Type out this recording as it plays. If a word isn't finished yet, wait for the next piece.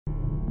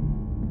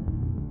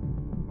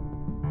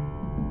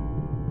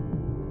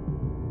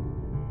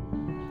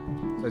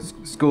So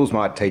schools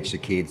might teach the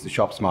kids, the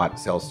shops might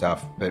sell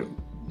stuff, but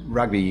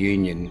Rugby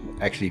Union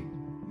actually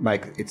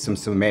make it some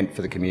cement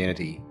for the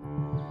community.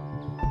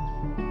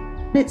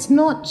 It's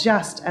not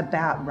just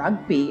about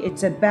rugby,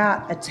 it's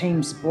about a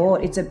team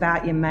sport, it's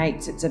about your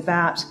mates, it's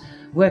about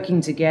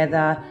working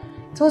together,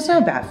 it's also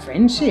about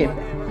friendship.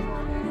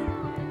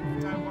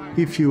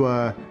 If you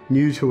are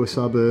new to a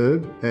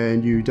suburb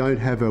and you don't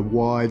have a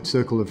wide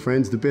circle of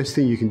friends, the best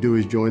thing you can do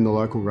is join the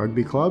local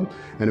rugby club,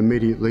 and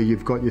immediately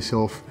you've got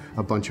yourself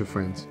a bunch of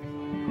friends.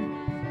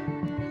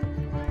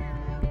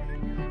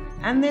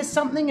 And there's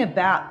something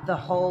about the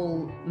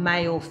whole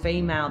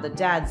male-female, the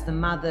dads, the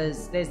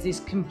mothers, there's this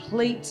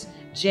complete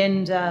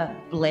gender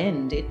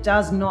blend. It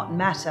does not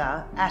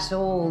matter at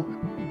all.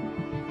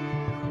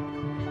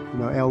 You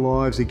know, our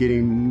lives are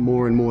getting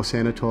more and more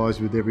sanitised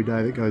with every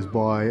day that goes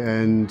by,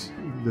 and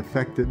the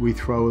fact that we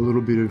throw a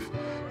little bit of,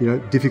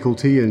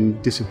 difficulty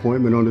and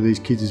disappointment onto these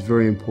kids is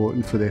very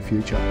important for their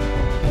future.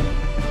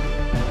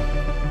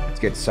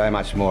 Get so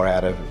much more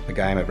out of the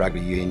game of rugby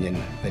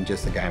union than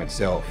just the game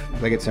itself.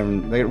 They get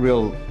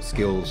real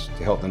skills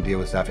to help them deal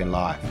with stuff in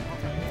life.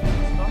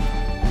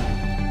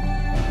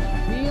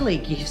 It really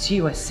gives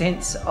you a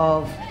sense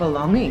of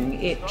belonging.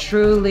 It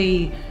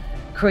truly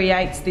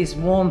creates this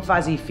warm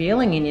fuzzy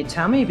feeling in your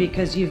tummy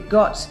because you've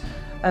got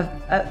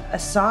a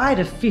side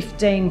of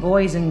 15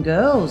 boys and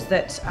girls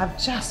that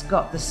have just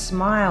got the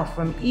smile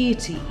from ear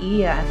to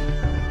ear.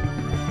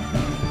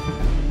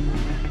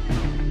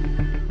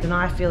 And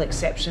I feel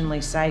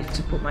exceptionally safe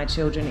to put my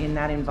children in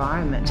that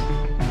environment.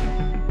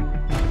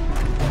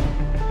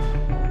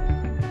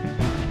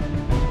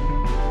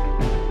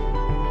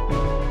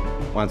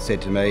 Once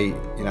said to me,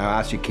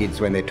 ask your kids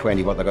when they're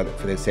 20 what they got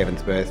for their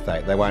 7th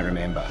birthday. They won't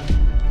remember.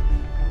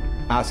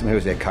 Ask them who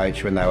was their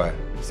coach when they were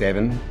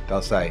 7.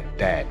 They'll say,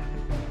 Dad.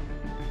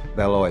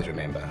 They'll always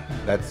remember.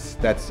 That's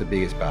the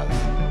biggest buzz.